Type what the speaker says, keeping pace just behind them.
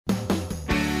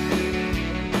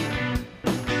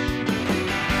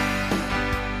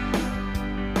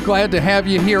Glad to have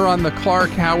you here on the Clark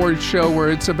Howard Show,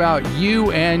 where it's about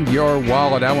you and your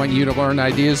wallet. I want you to learn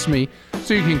ideas from me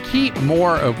so you can keep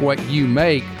more of what you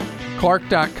make.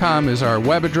 Clark.com is our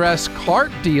web address.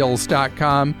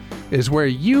 ClarkDeals.com is where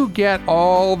you get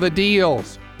all the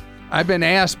deals. I've been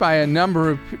asked by a number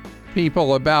of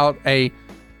people about a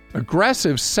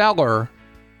aggressive seller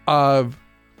of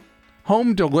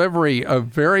home delivery of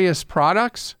various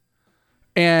products,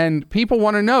 and people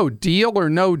want to know, deal or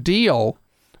no deal.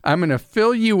 I'm going to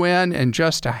fill you in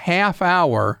just a half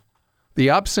hour, the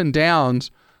ups and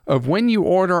downs of when you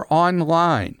order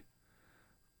online.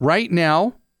 Right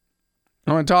now,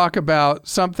 I want to talk about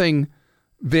something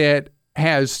that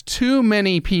has too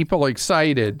many people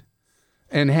excited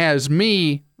and has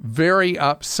me very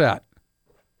upset.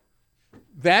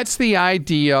 That's the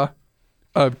idea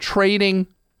of trading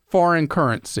foreign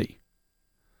currency.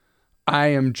 I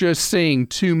am just seeing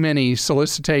too many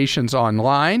solicitations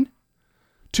online,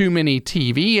 too many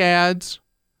TV ads.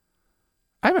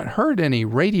 I haven't heard any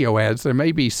radio ads. There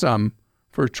may be some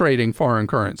for trading foreign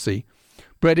currency,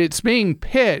 but it's being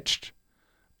pitched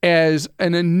as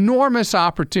an enormous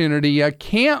opportunity, a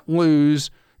can't lose,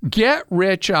 get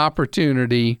rich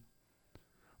opportunity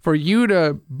for you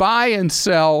to buy and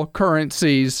sell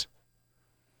currencies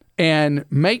and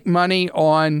make money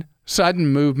on sudden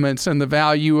movements in the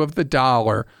value of the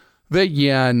dollar, the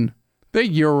yen, the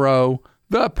euro,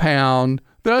 the pound,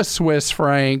 the Swiss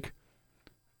franc,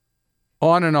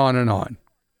 on and on and on.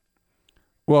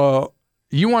 Well,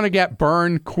 you want to get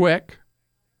burned quick?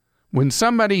 When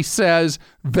somebody says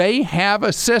they have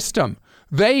a system,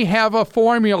 they have a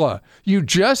formula, you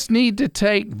just need to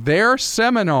take their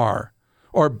seminar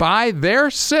or buy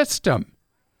their system,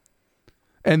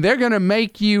 and they're going to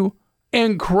make you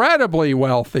incredibly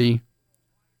wealthy,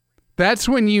 that's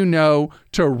when you know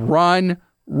to run,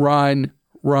 run,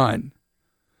 run.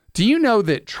 Do you know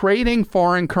that trading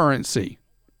foreign currency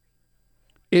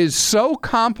is so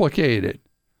complicated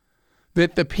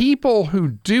that the people who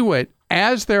do it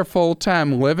as their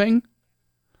full-time living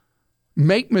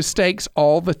make mistakes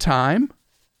all the time?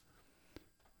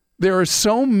 There are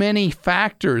so many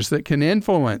factors that can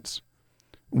influence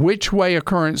which way a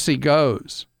currency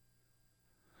goes.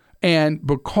 And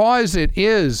because it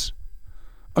is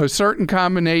a certain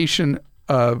combination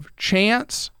of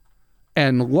chance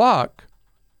and luck,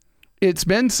 it's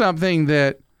been something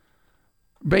that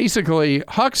basically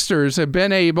hucksters have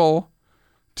been able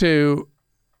to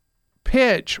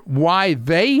pitch why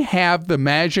they have the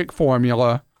magic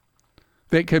formula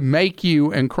that could make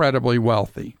you incredibly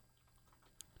wealthy.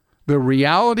 The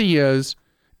reality is,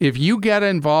 if you get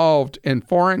involved in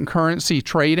foreign currency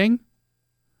trading,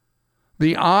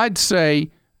 the odds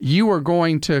say you are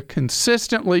going to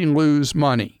consistently lose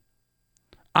money.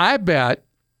 I bet,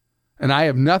 and I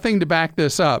have nothing to back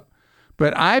this up,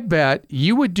 but I bet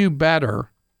you would do better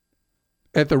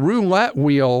at the roulette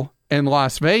wheel in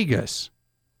Las Vegas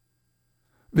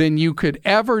than you could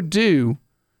ever do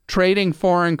trading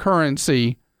foreign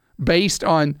currency based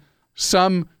on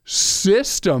some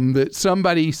system that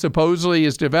somebody supposedly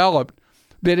has developed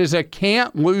that is a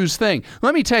can't-lose thing.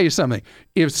 Let me tell you something.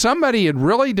 If somebody had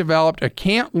really developed a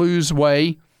can't-lose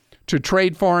way to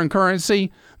trade foreign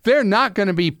currency, they're not going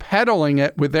to be peddling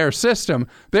it with their system.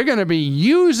 They're going to be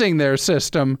using their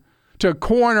system to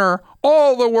corner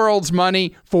all the world's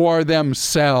money for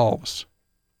themselves.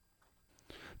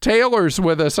 Taylor's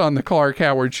with us on the Clark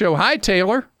Howard Show. Hi,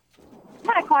 Taylor.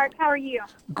 Hi, Clark. How are you?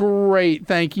 Great.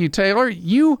 Thank you, Taylor.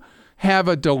 You have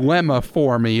a dilemma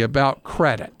for me about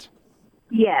credit.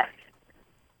 Yes.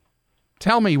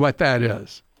 Tell me what that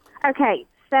is. Okay,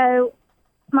 so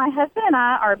my husband and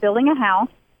I are building a house,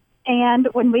 and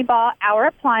when we bought our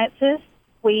appliances,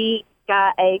 we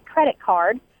got a credit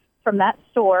card from that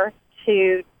store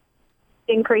to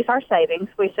increase our savings.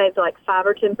 We saved like 5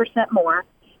 or 10% more,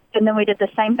 and then we did the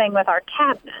same thing with our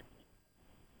cabinets.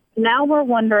 Now we're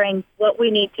wondering what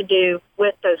we need to do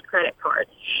with those credit cards.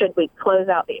 Should we close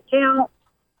out the account?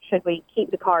 Should we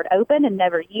keep the card open and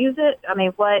never use it? I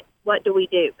mean, what do we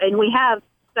do? And we have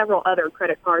several other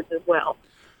credit cards as well.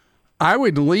 I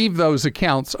would leave those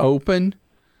accounts open.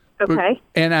 Okay.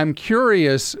 And I'm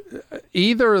curious,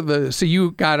 so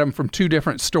you got them from two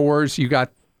different stores. You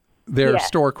got their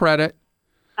store credit?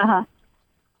 Uh-huh.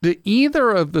 Do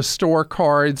either of the store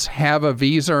cards have a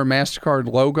Visa or MasterCard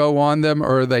logo on them,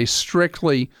 or are they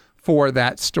strictly for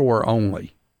that store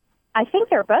only? I think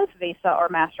they're both Visa or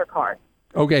MasterCard.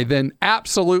 Okay, then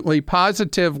absolutely,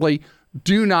 positively,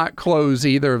 do not close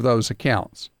either of those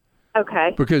accounts.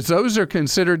 Okay. Because those are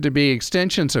considered to be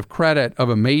extensions of credit of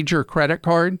a major credit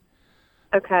card.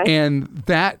 Okay. And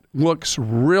that looks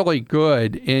really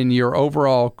good in your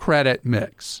overall credit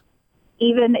mix.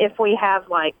 Even if we have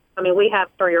we have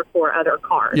 3 or 4 other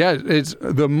cars. Yeah, it's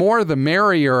the more the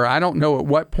merrier. I don't know at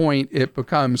what point it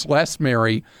becomes less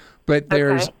merry, but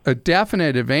there's a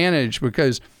definite advantage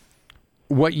because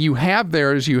what you have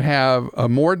there is you have a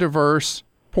more diverse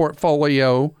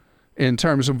portfolio in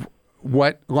terms of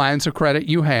what lines of credit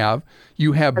you have.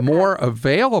 You have more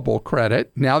available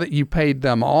credit. Now that you paid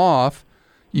them off,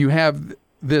 you have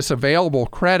this available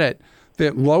credit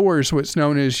that lowers what's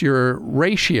known as your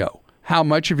ratio, how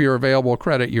much of your available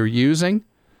credit you're using.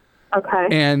 Okay.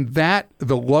 And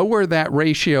the lower that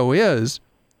ratio is,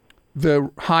 the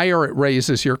higher it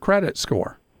raises your credit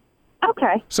score.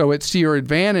 Okay. So it's to your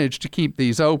advantage to keep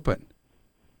these open.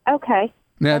 Okay.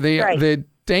 Now, That's great. the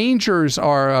dangers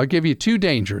are, I'll give you 2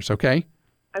 dangers, okay?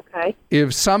 Okay.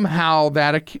 If somehow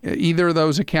either of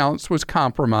those accounts was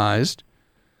compromised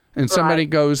and somebody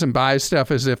goes and buys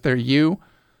stuff as if they're you,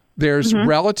 there's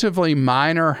relatively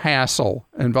minor hassle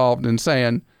involved in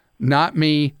saying, not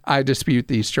me, I dispute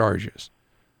these charges.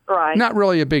 Right. Not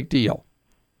really a big deal.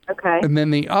 Okay. And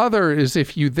then the other is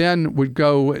if you then would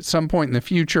go at some point in the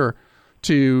future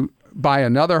to buy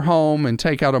another home and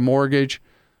take out a mortgage,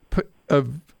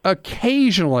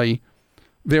 occasionally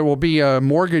there will be a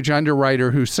mortgage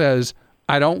underwriter who says,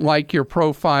 I don't like your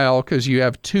profile because you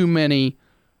have too many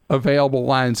available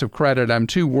lines of credit. I'm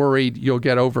too worried you'll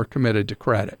get overcommitted to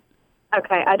credit.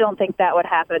 Okay, I don't think that would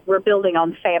happen. We're building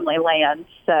on family land,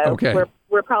 so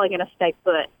we're probably going to stay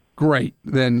put. Great.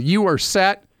 Then you are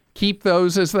set. Keep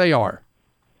those as they are.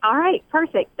 All right,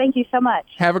 perfect. Thank you so much.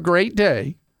 Have a great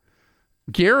day.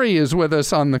 Gary is with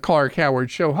us on the Clark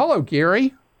Howard Show. Hello,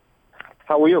 Gary.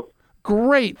 How are you?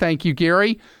 Great. Thank you,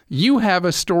 Gary. You have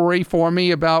a story for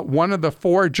me about one of the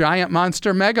 4 giant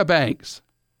monster mega banks.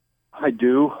 I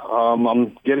do.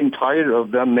 I'm getting tired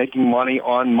of them making money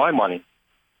on my money.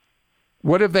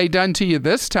 What have they done to you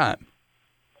this time?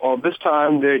 Well, this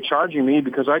time they're charging me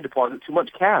because I deposit too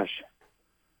much cash.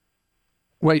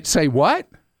 Wait, say what?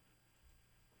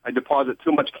 I deposit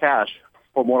too much cash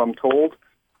from what I'm told.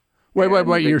 Wait,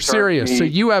 you're serious. So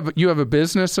you have a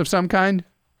business of some kind?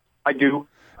 I do.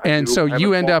 So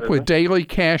you end up with daily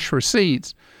cash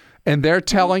receipts, and they're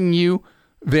telling you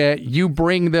that you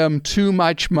bring them too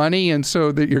much money, and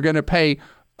so that you're going to pay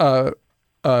a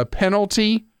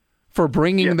penalty for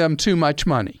bringing them too much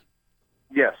money.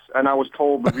 Yes, and I was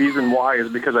told the reason why is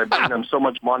because I bring them so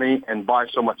much money and buy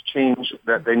so much change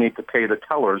that they need to pay the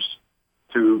tellers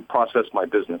to process my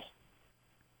business.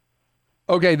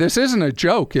 Okay, this isn't a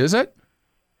joke, is it?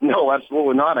 No,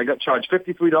 absolutely not. I got charged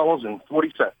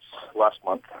 $53.40 last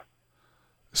month.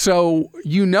 So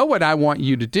you know what I want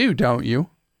you to do, don't you?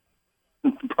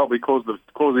 Probably close the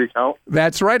account.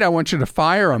 That's right. I want you to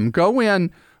fire them. Go in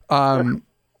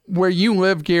where you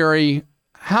live, Gary.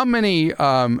 How many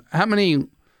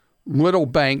little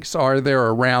banks are there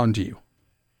around you?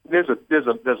 There's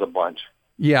a bunch.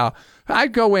 Yeah,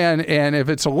 I'd go in, and if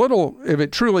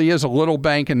it truly is a little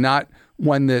bank and not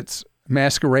one that's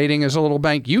masquerading as a little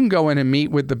bank, you can go in and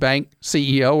meet with the bank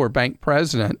CEO or bank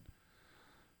president.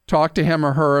 Talk to him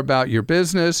or her about your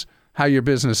business, how your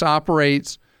business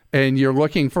operates, and you're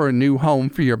looking for a new home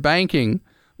for your banking,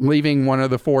 leaving one of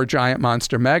the 4 giant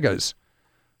monster megas.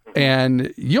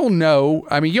 And you'll know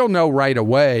right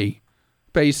away,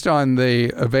 based on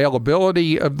the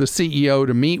availability of the CEO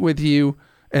to meet with you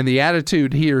and the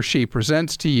attitude he or she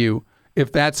presents to you,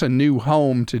 if that's a new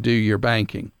home to do your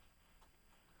banking.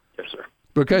 Yes, sir.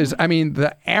 Because,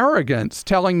 the arrogance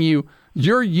telling you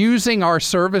you're using our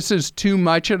services too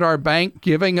much at our bank,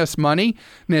 giving us money.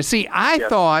 Now, see, I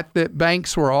thought that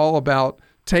banks were all about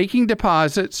taking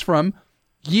deposits from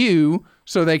you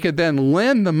so they could then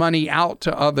lend the money out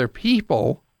to other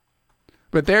people.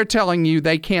 But they're telling you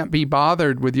they can't be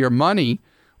bothered with your money,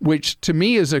 which to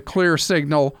me is a clear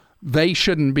signal they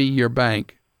shouldn't be your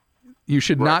bank. You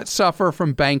should not suffer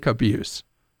from bank abuse.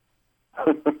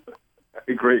 I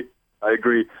agree.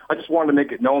 I just wanted to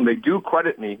make it known they do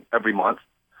credit me every month,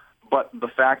 but the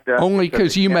fact that... Only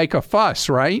because you make a fuss,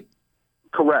 right?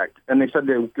 Correct. And they said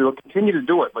they'll continue to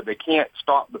do it, but they can't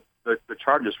stop the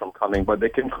charges from coming, but they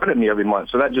can credit me every month.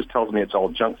 So that just tells me it's all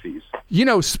junk fees.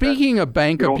 Speaking of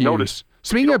bank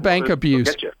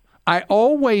abuse, I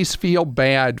always feel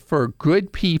bad for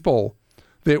good people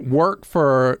that work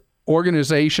for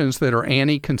organizations that are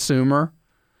anti-consumer.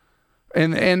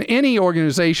 And any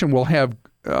organization will have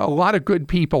a lot of good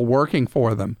people working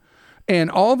for them. And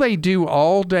all they do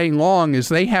all day long is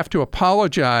they have to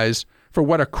apologize for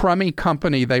what a crummy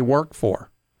company they work for.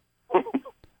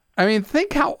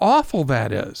 Think how awful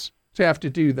that is to have to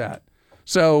do that.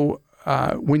 So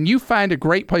when you find a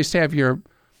great place to have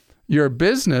your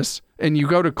business and you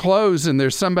go to close and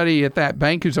there's somebody at that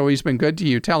bank who's always been good to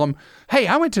you, tell them, hey,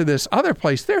 I went to this other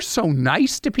place. They're so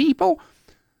nice to people.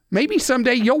 Maybe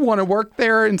someday you'll want to work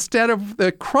there instead of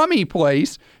the crummy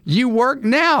place you work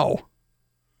now.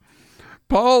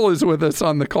 Paul is with us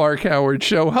on the Clark Howard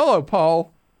Show. Hello,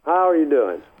 Paul. How are you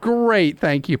doing? Great,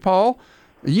 thank you, Paul.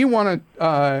 You want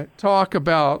to talk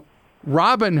about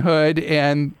Robin Hood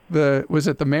and was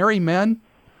it the Merry Men?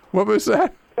 What was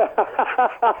that?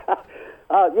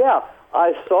 Yeah,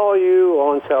 I saw you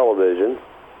on television.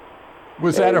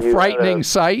 Was that a frightening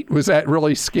sight? Was that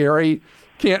really scary?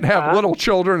 Can't have little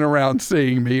children around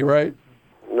seeing me, right?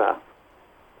 No.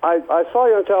 I saw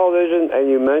you on television, and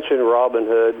you mentioned Robin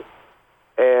Hood,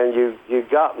 and you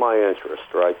got my interest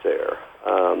right there.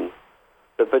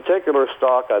 The particular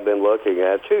stock I've been looking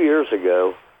at, 2 years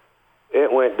ago,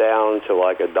 it went down to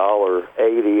like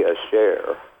 $1.80 a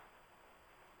share,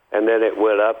 and then it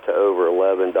went up to over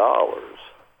 $11.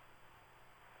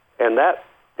 And that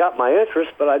got my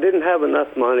interest, but I didn't have enough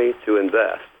money to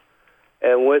invest.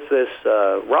 And with this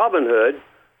Robin Hood,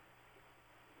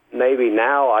 maybe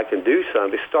now I can do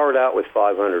something. Start out with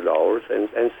 $500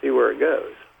 and see where it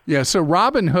goes. Yeah, so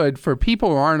Robin Hood, for people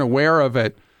who aren't aware of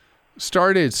it,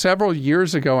 started several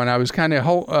years ago, and I was kind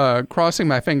of crossing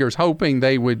my fingers hoping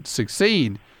they would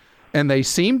succeed. And they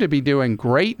seem to be doing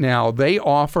great now. They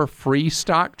offer free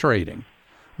stock trading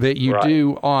that you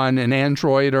do on an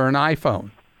Android or an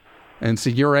iPhone. And so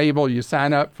you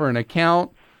sign up for an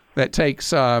account that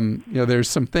takes, there's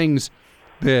some things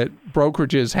that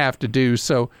brokerages have to do.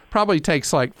 So probably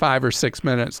takes like 5 or 6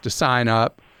 minutes to sign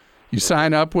up. You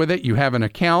sign up with it, you have an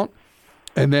account,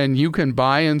 and then you can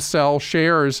buy and sell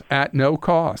shares at no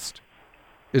cost.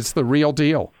 It's the real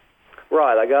deal.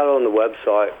 Right. I got on the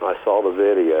website and I saw the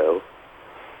video.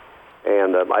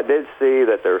 And I did see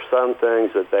that there are some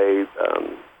things that they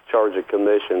charge a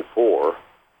commission for.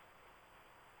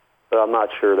 But I'm not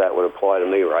sure that would apply to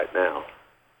me right now.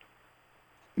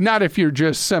 Not if you're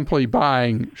just simply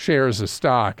buying shares of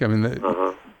stock. I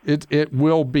mean, it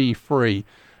will be free.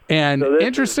 And so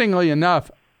interestingly enough,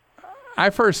 I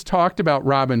first talked about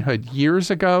Robin Hood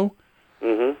years ago.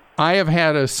 Mm-hmm. I have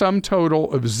had a sum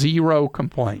total of 0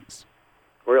 complaints.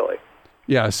 Really?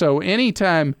 Yeah, so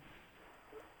anytime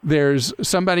there's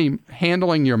somebody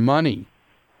handling your money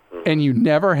and you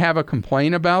never have a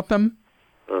complaint about them,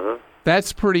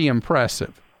 that's pretty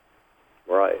impressive.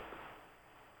 Right.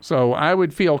 So I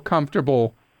would feel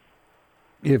comfortable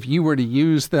if you were to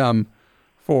use them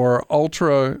for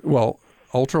ultra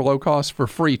low cost for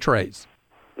free trades.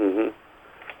 Mm-hmm.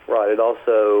 Right. It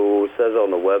also says on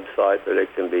the website that it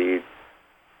can be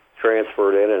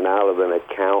transferred in and out of an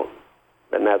account,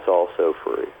 and that's also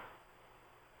free.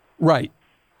 Right.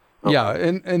 Okay. Yeah,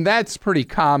 and that's pretty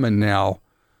common now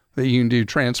that you can do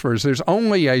transfers. There's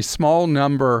only a small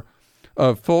number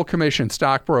of full commission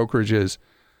stock brokerages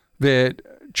that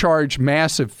charge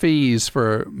massive fees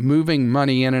for moving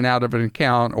money in and out of an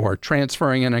account or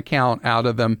transferring an account out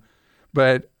of them.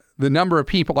 But the number of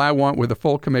people I want with a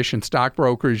full commission stock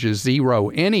brokerage is 0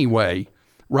 anyway.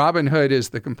 Robinhood is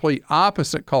the complete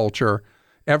opposite culture.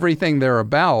 Everything they're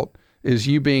about is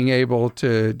you being able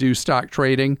to do stock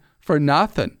trading for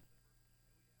nothing.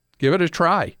 Give it a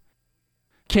try.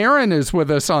 Karen is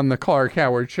with us on the Clark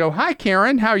Howard Show. Hi,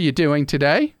 Karen. How are you doing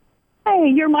today?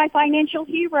 Hey, you're my financial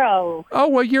hero. Oh,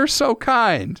 well, you're so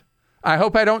kind. I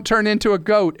hope I don't turn into a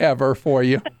goat ever for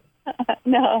you.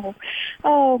 No.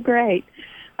 Oh, great.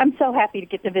 I'm so happy to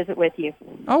get to visit with you.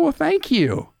 Oh, well, thank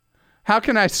you. How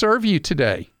can I serve you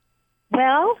today?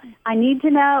 Well, I need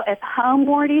to know if home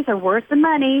warranties are worth the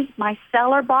money. My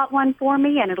seller bought one for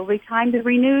me, and it'll be time to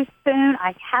renew soon.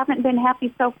 I haven't been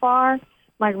happy so far.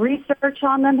 My research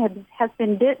on them has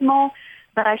been dismal,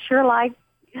 but I sure like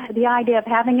the idea of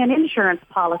having an insurance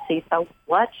policy. So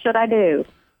what should I do?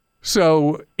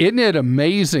 So isn't it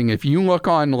amazing if you look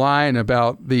online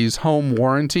about these home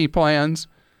warranty plans,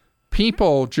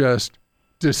 people just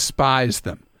despise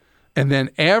them. And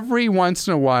then every once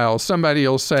in a while, somebody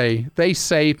will say, they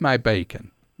saved my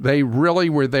bacon. They really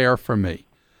were there for me.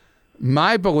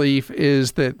 My belief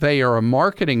is that they are a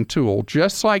marketing tool,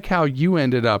 just like how you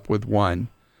ended up with one.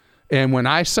 And when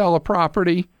I sell a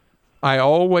property, I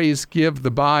always give the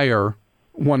buyer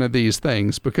one of these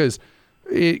things because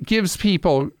it gives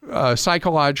people a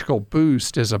psychological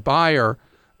boost as a buyer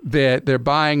that they're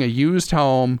buying a used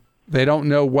home. They don't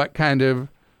know what kind of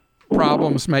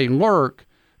problems may lurk.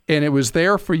 And it was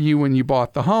there for you when you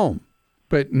bought the home.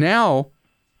 But now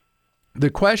the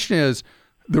question is,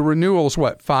 the renewal's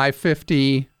what,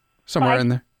 $550, somewhere in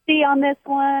there? see on this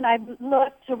one. I've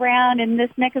looked around in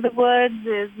this neck of the woods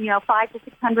is, $500 to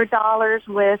 $600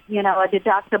 with, a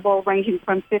deductible ranging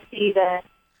from $50 to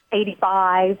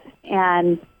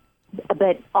 $85.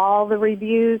 But all the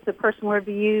reviews, the personal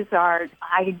reviews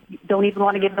I don't even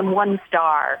want to give them 1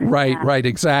 star. Right,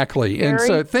 exactly. And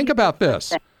so think about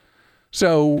this.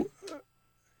 So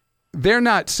they're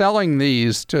not selling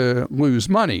these to lose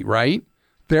money, right?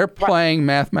 They're playing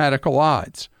mathematical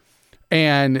odds.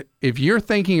 And if you're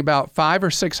thinking about $500 or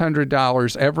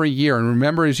 $600 every year, and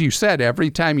remember, as you said,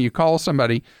 every time you call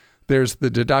somebody, there's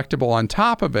the deductible on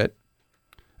top of it,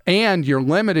 and you're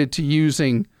limited to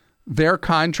using their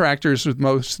contractors with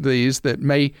most of these that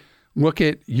may look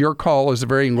at your call as a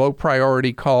very low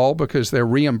priority call because their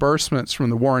reimbursements from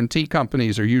the warranty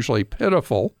companies are usually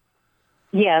pitiful.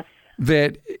 Yes.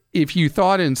 That if you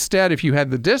thought instead, if you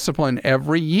had the discipline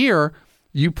every year,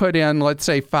 you put in, let's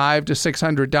say, $500 to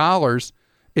 $600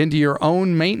 into your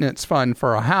own maintenance fund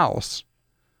for a house,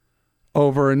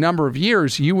 over a number of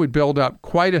years, you would build up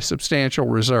quite a substantial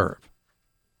reserve.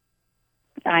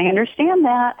 I understand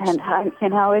that, and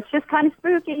it's just kind of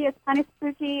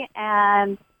spooky.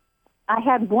 And I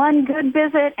had one good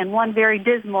visit and one very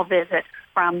dismal visit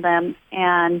from them,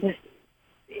 and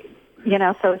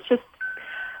so it's just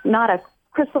not a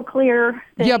crystal clear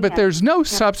thing. Yeah, but there's no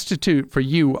substitute for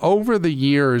you over the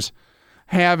years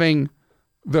having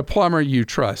the plumber you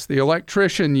trust, the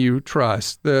electrician you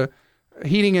trust, the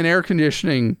heating and air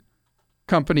conditioning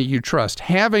company you trust,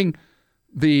 having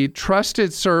the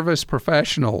trusted service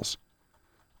professionals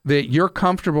that you're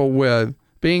comfortable with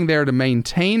being there to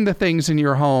maintain the things in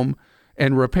your home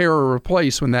and repair or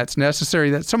replace when that's necessary.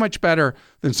 That's so much better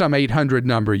than some 800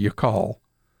 number you call.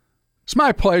 It's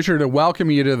my pleasure to welcome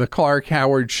you to the Clark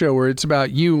Howard Show, where it's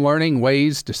about you learning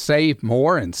ways to save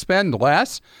more and spend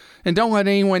less. And don't let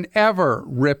anyone ever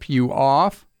rip you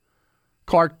off.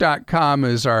 Clark.com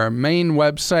is our main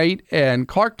website, and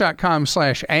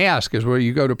Clark.com/ask is where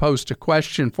you go to post a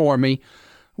question for me.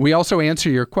 We also answer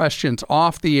your questions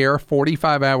off the air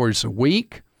 45 hours a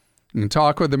week. You can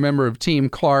talk with a member of Team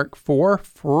Clark for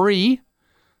free.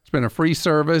 It's been a free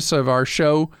service of our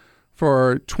show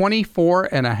for 24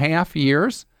 and a half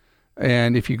years.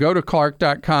 And if you go to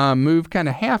Clark.com, move kind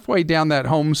of halfway down that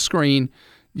home screen,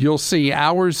 you'll see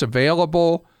hours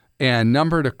available and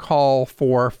number to call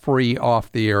for free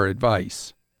off-the-air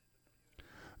advice.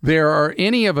 There are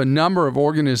any of a number of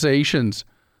organizations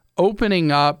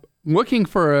opening up, looking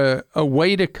for a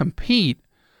way to compete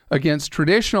against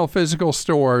traditional physical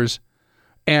stores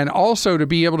and also to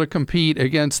be able to compete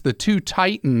against the two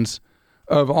titans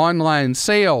of online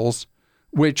sales,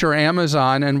 which are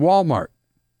Amazon and Walmart.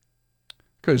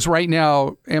 Because right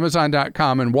now,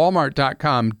 Amazon.com and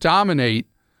Walmart.com dominate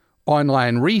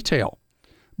online retail.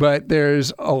 But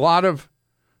there's a lot of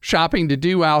shopping to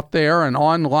do out there, and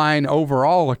online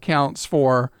overall accounts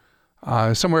for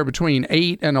somewhere between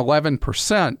 8 and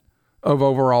 11% of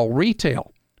overall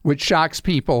retail, which shocks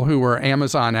people who are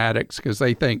Amazon addicts because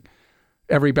they think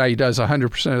everybody does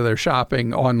 100% of their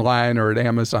shopping online or at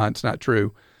Amazon. It's not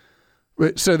true.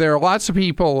 So there are lots of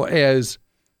people, as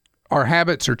our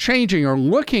habits are changing, are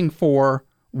looking for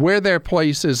where their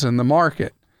place is in the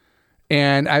market.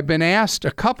 And I've been asked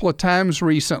a couple of times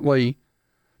recently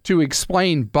to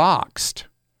explain Boxed,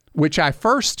 which I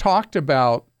first talked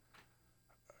about,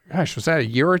 was that a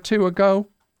year or two ago?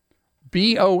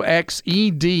 BOXED.com.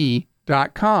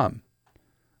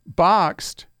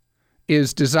 Boxed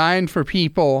is designed for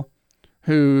people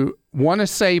who want to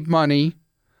save money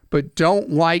but don't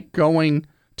like going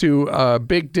to a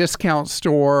big discount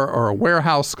store or a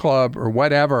warehouse club or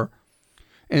whatever.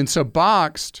 And so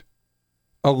Boxed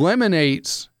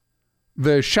eliminates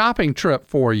the shopping trip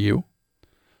for you,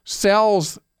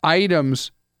 sells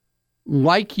items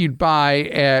like you'd buy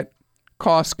at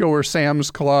Costco or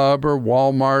Sam's Club or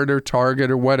Walmart or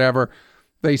Target or whatever.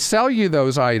 They sell you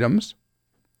those items.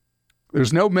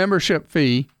 There's no membership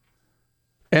fee.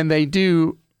 And they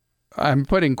do, I'm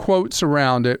putting quotes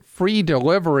around it, free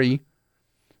delivery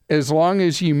as long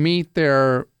as you meet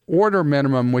their order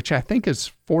minimum, which I think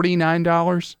is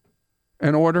 $49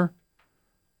 an order.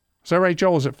 Is that right,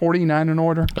 Joel? Is it $49 an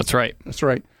order? That's right. That's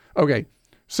right. Okay.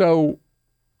 So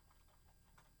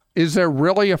is there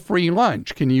really a free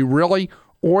lunch? Can you really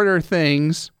order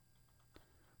things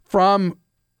from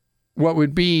what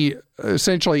would be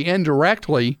essentially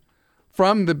indirectly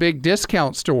from the big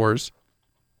discount stores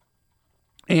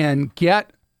and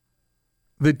get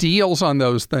the deals on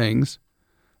those things?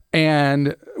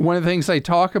 And one of the things they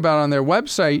talk about on their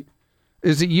website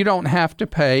is that you don't have to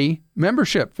pay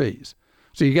membership fees.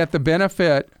 So you get the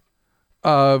benefit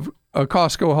of a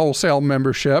Costco wholesale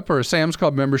membership or a Sam's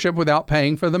Club membership without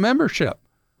paying for the membership.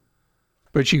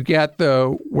 But you get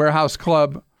the Warehouse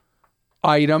Club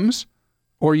items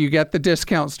or you get the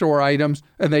discount store items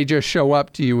and they just show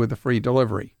up to you with a free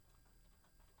delivery.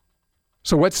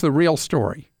 So what's the real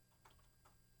story?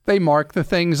 They mark the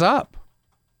things up.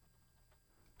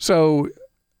 So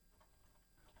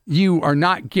you are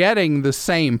not getting the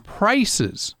same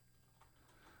prices,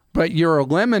 but you're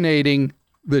eliminating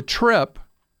the trip,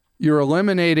 you're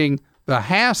eliminating the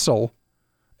hassle,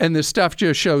 and the stuff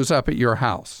just shows up at your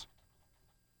house.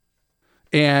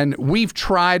 And we've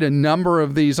tried a number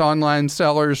of these online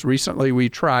sellers. Recently, we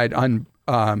tried on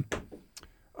the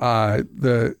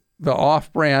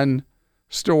off-brand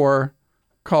store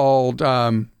called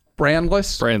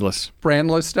Brandless.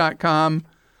 Brandless.com.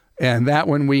 And that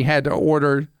one we had to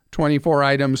order 24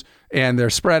 items, and they're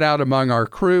spread out among our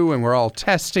crew, and we're all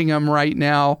testing them right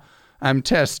now. I'm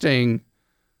testing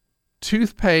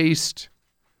toothpaste,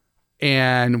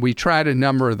 and we tried a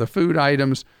number of the food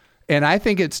items. And I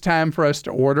think it's time for us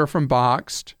to order from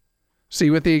Boxed,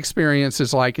 see what the experience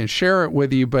is like, and share it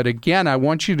with you. But again, I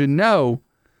want you to know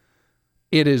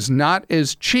it is not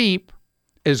as cheap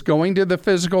as going to the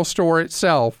physical store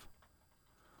itself.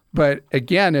 But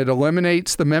again, it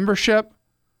eliminates the membership,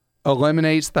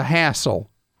 eliminates the hassle,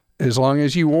 as long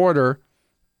as you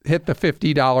hit the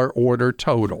 $50 order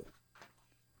total.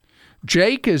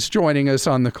 Jake is joining us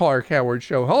on the Clark Howard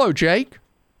Show. Hello, Jake.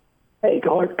 Hey,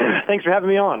 Clark. Thanks for having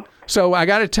me on. So I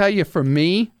got to tell you, for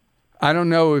me, I don't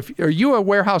know are you a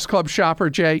Warehouse Club shopper,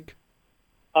 Jake?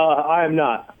 I am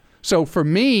not. So for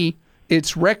me,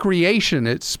 it's recreation,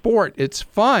 it's sport, it's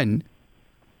fun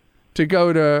to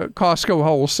go to Costco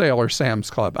Wholesale or Sam's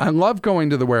Club. I love going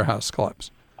to the Warehouse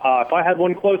Clubs. If I had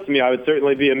one close to me, I would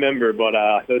certainly be a member, but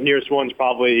the nearest one's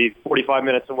probably 45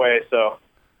 minutes away.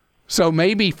 So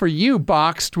maybe for you,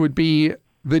 Boxed would be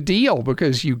the deal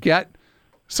because you get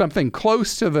something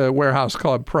close to the Warehouse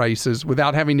Club prices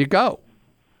without having to go.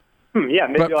 Yeah,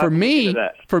 maybe. But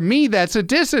for me, that's a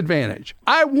disadvantage.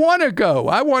 I want to go.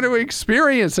 I want to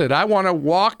experience it. I want to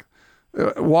walk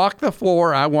the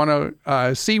floor. I want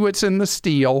to see what's in the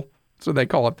steel. So they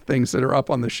call it the things that are up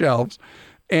on the shelves.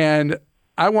 And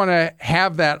I want to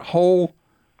have that whole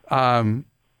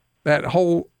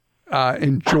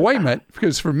enjoyment,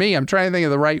 because for me, I'm trying to think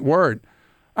of the right word.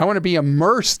 I want to be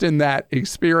immersed in that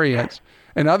experience.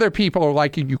 And other people are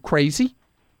like, are you crazy?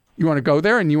 You want to go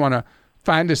there and you want to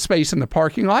find a space in the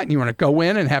parking lot and you want to go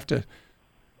in and have to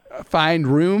find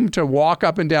room to walk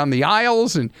up and down the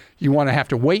aisles and you want to have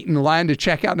to wait in line to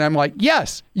check out. And I'm like,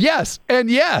 yes, and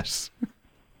yes.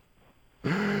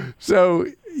 So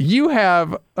you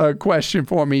have a question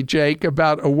for me, Jake,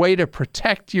 about a way to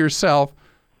protect yourself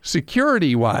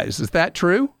security-wise. Is that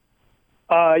true?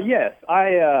 Yes.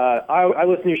 I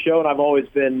listen to your show, and I've always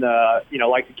been,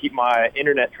 like to keep my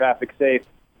internet traffic safe.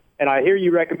 And I hear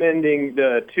you recommending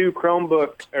the two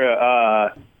Chromebook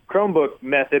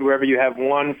method, wherever you have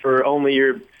one for only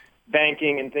your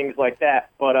banking and things like that.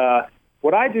 But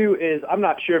what I do is, I'm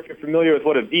not sure if you're familiar with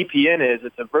what a VPN is.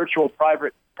 It's a virtual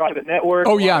private network.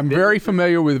 Oh, yeah, I'm very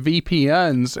familiar with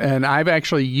VPNs, and I've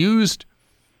actually used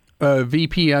a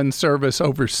VPN service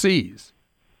overseas.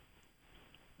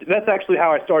 That's actually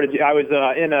how I started. I was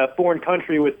in a foreign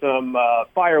country with some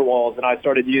firewalls, and I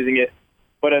started using it.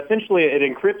 But essentially, it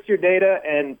encrypts your data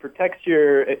and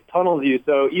it tunnels you.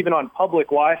 So even on public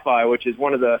Wi-Fi, which is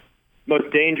one of the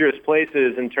most dangerous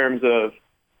places in terms of,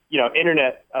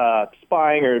 internet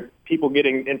spying or people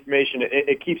getting information,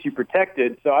 it keeps you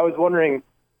protected. So I was wondering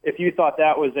if you thought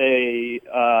that was a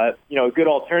good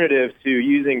alternative to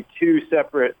using two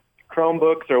separate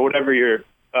Chromebooks or whatever your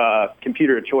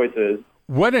computer of choice is.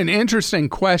 What an interesting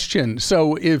question.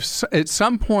 So if at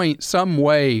some point, some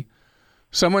way,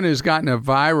 someone has gotten a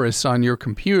virus on your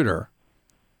computer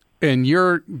and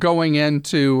you're going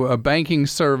into a banking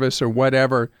service or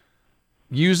whatever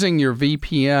using your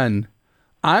VPN,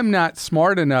 I'm not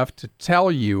smart enough to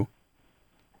tell you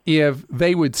if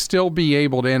they would still be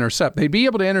able to intercept. They'd be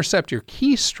able to intercept your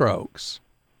keystrokes.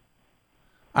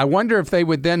 I wonder if they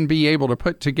would then be able to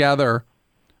put together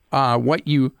what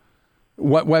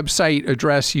website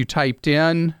address you typed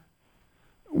in,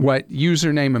 what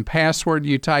username and password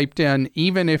you typed in,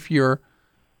 even if you're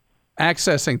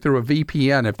accessing through a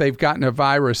VPN, if they've gotten a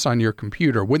virus on your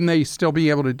computer. Wouldn't they still be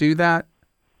able to do that?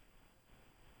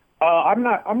 I'm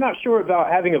not sure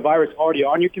about having a virus already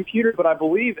on your computer, but I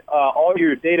believe all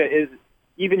your data is,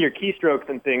 even your keystrokes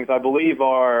and things, I believe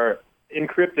are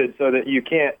encrypted so that you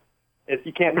can't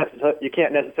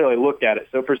necessarily look at it.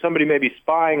 So for somebody maybe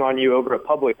spying on you over a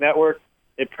public network,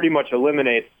 it pretty much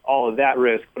eliminates all of that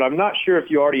risk. But I'm not sure if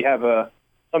you already have a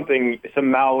some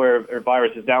malware or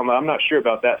virus is downloaded. I'm not sure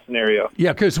about that scenario.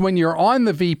 Yeah, because when you're on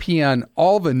the VPN,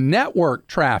 all the network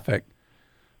traffic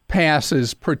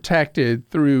passes protected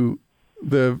through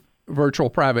the virtual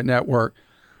private network.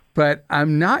 But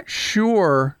I'm not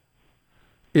sure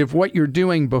if what you're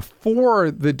doing before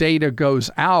the data goes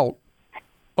out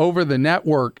over the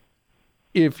network,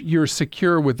 if you're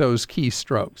secure with those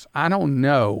keystrokes. I don't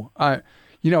know. I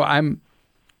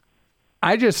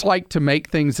just like to make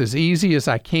things as easy as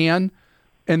I can.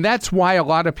 And that's why a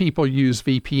lot of people use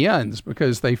VPNs,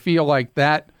 because they feel like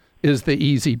that is the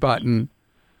easy button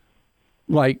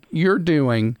like you're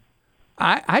doing.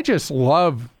 I just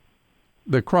love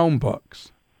the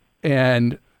Chromebooks.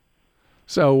 And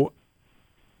so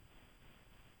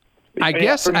I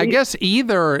guess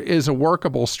either is a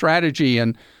workable strategy.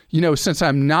 And, since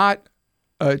I'm not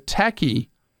a techie,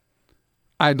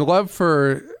 I'd love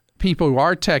for people who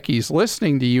are techies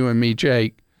listening to you and me,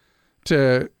 Jake,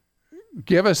 to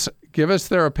give us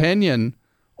their opinion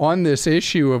on this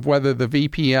issue of whether the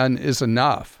VPN is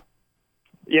enough.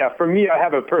 Yeah, for me, I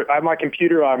have my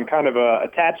computer I'm kind of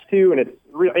attached to, and it's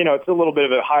it's a little bit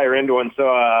of a higher end one, so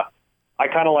I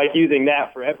kind of like using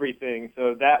that for everything.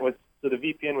 So the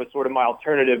VPN was sort of my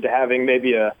alternative to having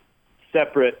maybe a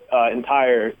separate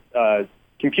entire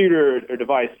computer or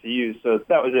device to use. So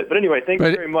that was it. But anyway, thank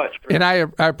you very much. And I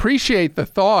appreciate the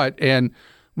thought. And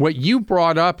what you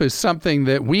brought up is something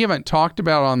that we haven't talked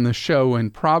about on the show in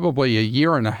probably a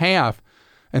year and a half,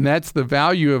 and that's the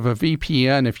value of a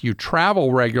VPN if you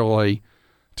travel regularly,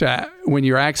 to when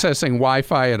you're accessing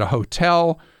Wi-Fi at a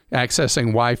hotel,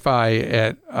 accessing Wi-Fi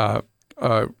at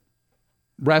a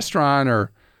restaurant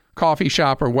or coffee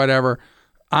shop or whatever.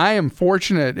 I am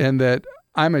fortunate in that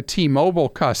I'm a T-Mobile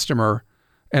customer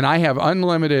and I have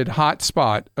unlimited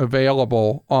hotspot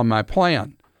available on my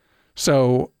plan.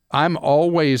 So I'm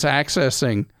always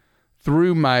accessing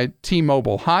through my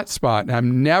T-Mobile hotspot.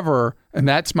 And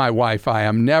that's my Wi-Fi.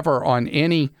 I'm never on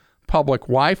any public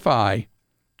Wi-Fi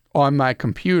on my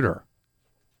computer.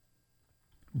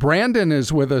 Brandon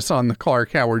is with us on the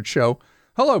Clark Howard Show.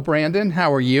 Hello, Brandon.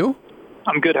 How are you?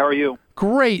 I'm good. How are you?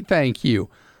 Great, thank you.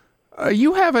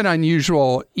 You have an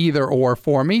unusual either-or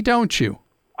for me, don't you?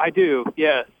 I do,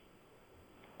 yes.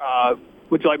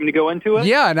 Would you like me to go into it?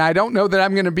 Yeah, and I don't know that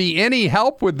I'm going to be any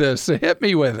help with this, so hit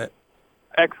me with it.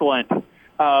 Excellent.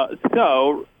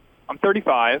 So, I'm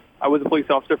 35. I was a police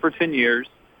officer for 10 years,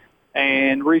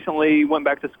 and recently went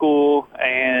back to school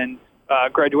and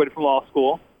graduated from law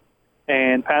school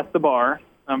and passed the bar.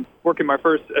 I'm working my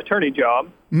first attorney job.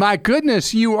 My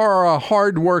goodness, you are a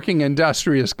hard-working,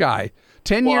 industrious guy.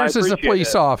 10 years as a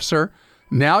police officer.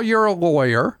 Now you're a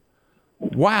lawyer.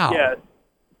 Wow. Yes.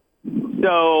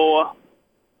 So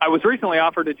I was recently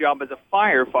offered a job as a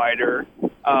firefighter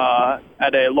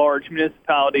at a large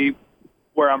municipality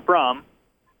where I'm from.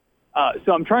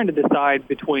 So I'm trying to decide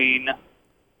between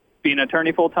being an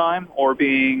attorney full-time or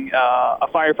being a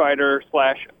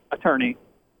firefighter/attorney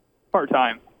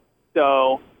part-time.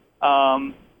 So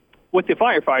with the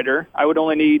firefighter, I would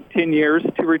only need 10 years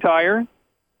to retire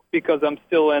because I'm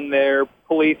still in their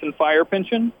police and fire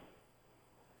pension.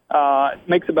 It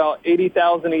makes about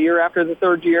 $80,000 a year after the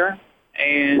third year,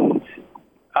 and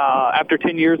after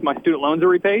 10 years, my student loans are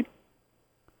repaid.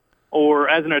 Or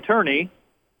as an attorney,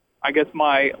 I guess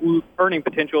my earning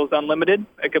potential is unlimited.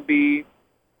 It could be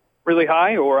really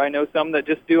high, or I know some that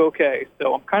just do okay.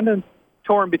 So I'm kind of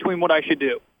torn between what I should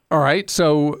do. All right,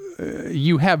 so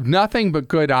you have nothing but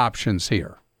good options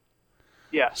here.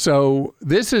 Yeah. So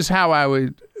this is how I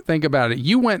would think about it.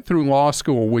 You went through law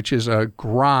school, which is a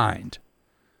grind.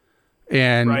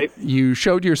 And you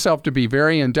showed yourself to be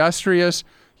very industrious.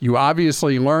 You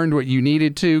obviously learned what you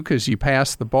needed to because you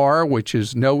passed the bar, which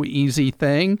is no easy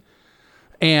thing.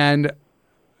 And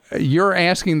you're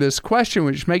asking this question,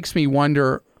 which makes me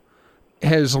wonder,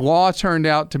 has law turned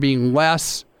out to be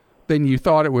less than you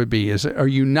thought it would be? Are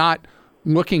you not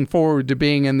looking forward to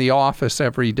being in the office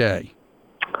every day?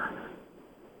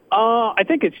 I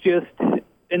think it's just,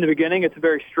 in the beginning, it's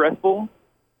very stressful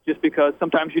just because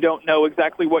sometimes you don't know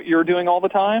exactly what you're doing all the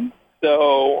time.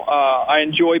 So I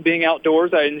enjoy being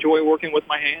outdoors. I enjoy working with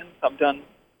my hands. I've done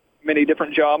many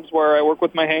different jobs where I work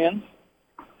with my hands.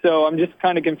 So I'm just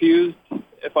kind of confused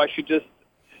if I should just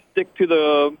stick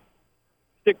to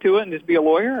it and just be a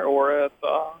lawyer, or if,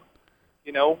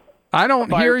 I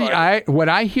don't hear you. What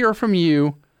I hear from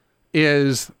you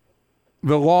is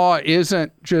the law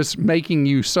isn't just making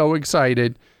you so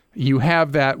excited. You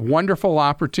have that wonderful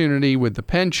opportunity with the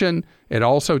pension. It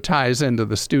also ties into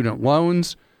the student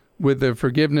loans with the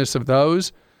forgiveness of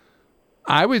those.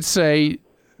 I would say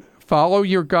follow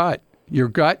your gut. Your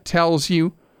gut tells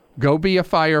you go be a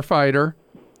firefighter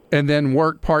and then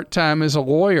work part-time as a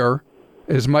lawyer,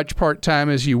 as much part-time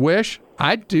as you wish,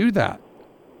 I'd do that.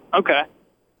 Okay.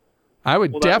 I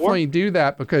would definitely do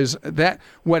that, because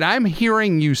what I'm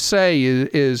hearing you say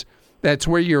is that's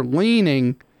where you're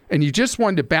leaning, and you just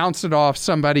wanted to bounce it off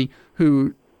somebody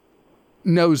who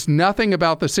knows nothing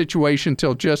about the situation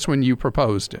till just when you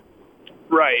proposed it.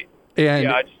 Right. And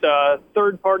just a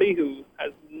third party who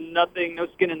has no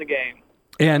skin in the game.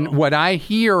 And what I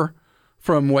hear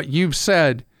from what you've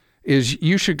said is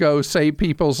you should go save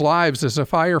people's lives as a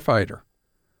firefighter.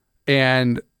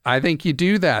 And I think you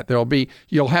do that.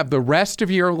 You'll have the rest of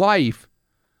your life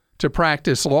to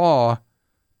practice law.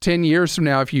 10 years from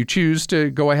now, if you choose to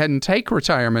go ahead and take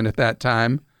retirement at that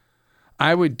time,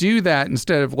 I would do that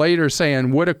instead of later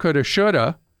saying woulda, coulda,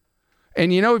 shoulda.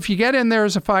 And, if you get in there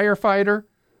as a firefighter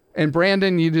and,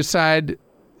 Brandon, you decide,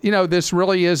 this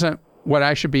really isn't what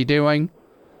I should be doing,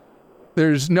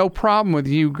 there's no problem with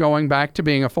you going back to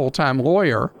being a full-time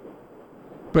lawyer.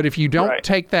 But if you don't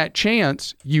take that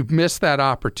chance, you've missed that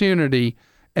opportunity,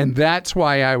 and that's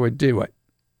why I would do it.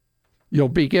 You'll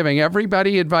be giving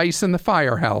everybody advice in the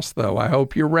firehouse, though. I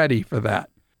hope you're ready for that.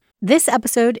 This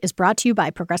episode is brought to you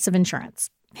by Progressive Insurance.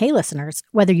 Hey, listeners,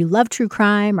 whether you love true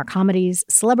crime or comedies,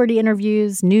 celebrity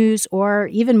interviews, news, or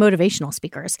even motivational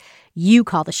speakers, you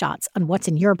call the shots on what's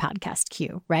in your podcast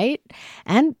queue, right?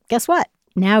 And guess what?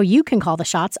 Now you can call the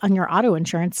shots on your auto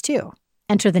insurance, too.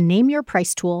 Enter the Name Your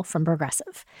Price tool from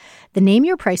Progressive. The Name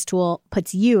Your Price tool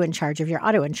puts you in charge of your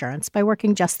auto insurance by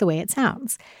working just the way it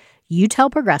sounds. You tell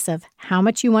Progressive how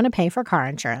much you want to pay for car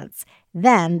insurance.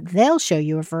 Then they'll show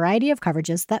you a variety of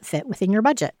coverages that fit within your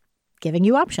budget, giving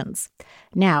you options.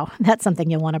 Now, that's something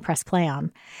you'll want to press play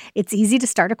on. It's easy to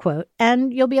start a quote,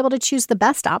 and you'll be able to choose the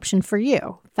best option for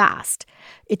you fast.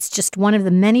 It's just one of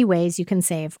the many ways you can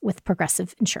save with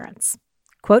Progressive Insurance.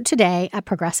 Quote today at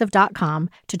Progressive.com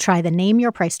to try the Name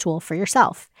Your Price tool for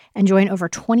yourself and join over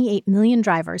 28 million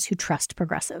drivers who trust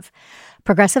Progressive.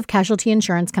 Progressive Casualty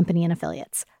Insurance Company and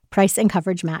Affiliates. Price and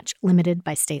coverage match limited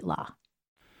by state law.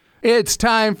 It's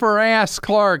time for Ask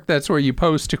Clark. That's where you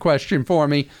post a question for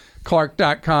me.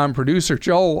 Clark.com producer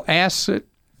Joel asks it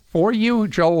for you.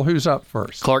 Joel, who's up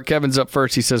first? Clark Kevin's up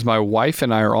first. He says, my wife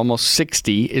and I are almost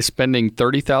 60, is spending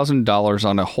 $30,000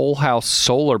 on a whole house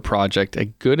solar project, a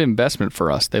good investment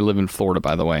for us. They live in Florida,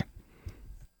 by the way.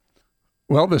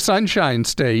 Well, the Sunshine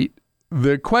State,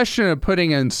 the question of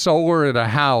putting in solar at a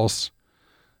house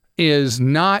is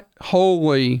not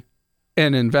wholly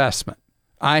an investment.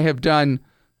 I have done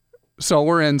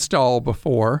solar install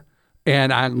before,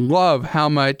 and I love how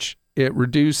much it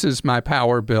reduces my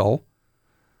power bill.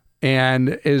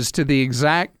 And as to the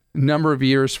exact number of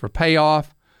years for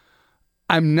payoff,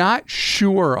 I'm not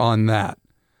sure on that.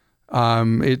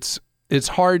 It's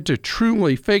hard to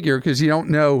truly figure because you don't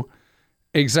know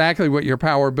exactly what your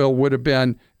power bill would have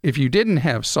been if you didn't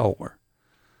have solar.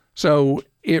 So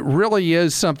it really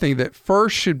is something that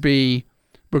first should be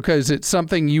because it's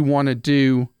something you want to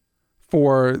do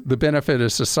for the benefit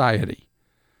of society.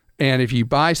 And if you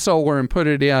buy solar and put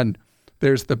it in,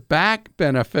 there's the back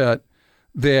benefit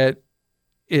that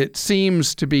it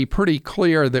seems to be pretty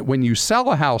clear that when you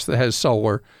sell a house that has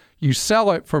solar, you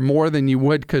sell it for more than you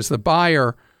would because the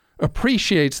buyer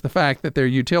appreciates the fact that their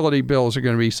utility bills are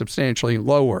going to be substantially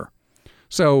lower.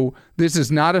 So this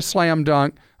is not a slam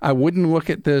dunk. I wouldn't look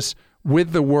at this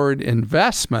with the word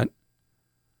investment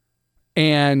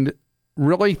and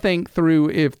really think through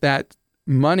if that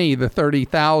money, the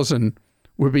 $30,000,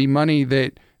 would be money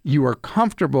that you are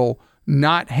comfortable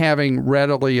not having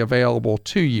readily available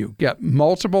to you. Get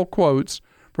multiple quotes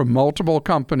from multiple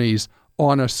companies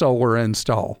on a solar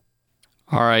install.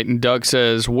 All right, and Doug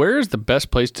says, where is the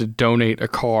best place to donate a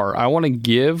car? I want to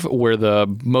give where the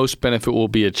most benefit will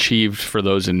be achieved for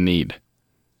those in need.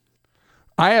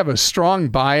 I have a strong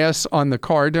bias on the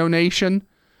car donation,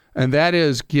 and that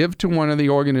is give to one of the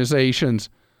organizations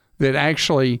that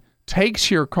actually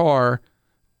takes your car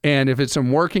and if it's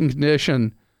in working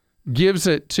condition, gives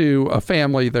it to a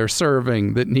family they're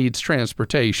serving that needs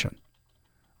transportation,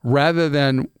 rather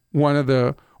than one of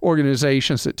the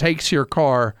organizations that takes your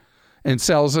car and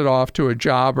sells it off to a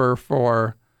jobber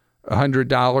for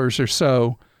 $100 or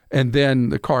so, and then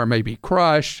the car may be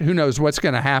crushed. Who knows what's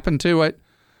going to happen to it?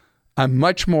 I'm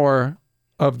much more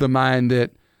of the mind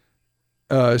that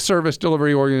a service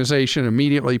delivery organization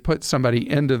immediately puts somebody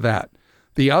into that.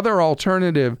 The other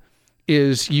alternative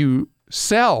is you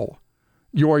sell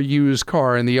your used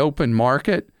car in the open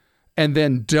market and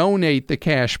then donate the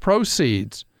cash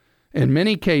proceeds. In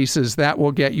many cases, that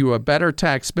will get you a better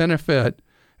tax benefit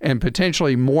and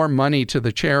potentially more money to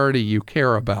the charity you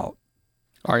care about.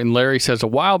 All right, and Larry says, a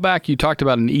while back you talked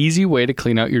about an easy way to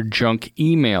clean out your junk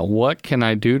email. What can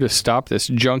I do to stop this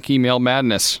junk email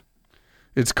madness?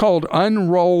 It's called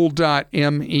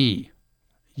unroll.me.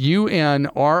 UNROLL.me.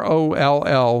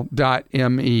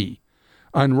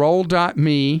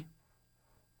 Unroll.me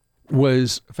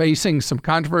was facing some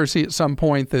controversy at some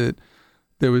point that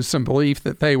there was some belief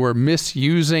that they were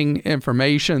misusing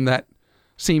information that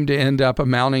seemed to end up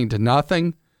amounting to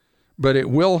nothing, but it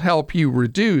will help you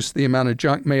reduce the amount of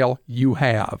junk mail you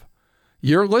have.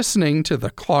 You're listening to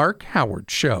The Clark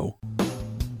Howard Show.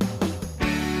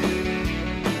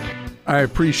 I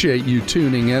appreciate you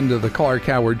tuning into The Clark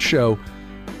Howard Show.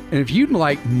 And if you'd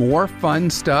like more fun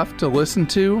stuff to listen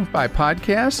to by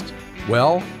podcast,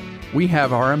 well, we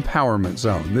have our Empowerment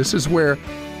Zone. This is where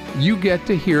you get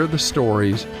to hear the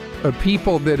stories of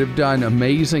people that have done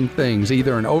amazing things,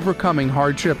 either in overcoming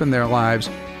hardship in their lives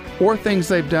or things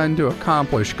they've done to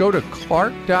accomplish. Go to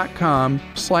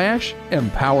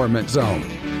clark.com/empowerment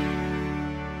zone.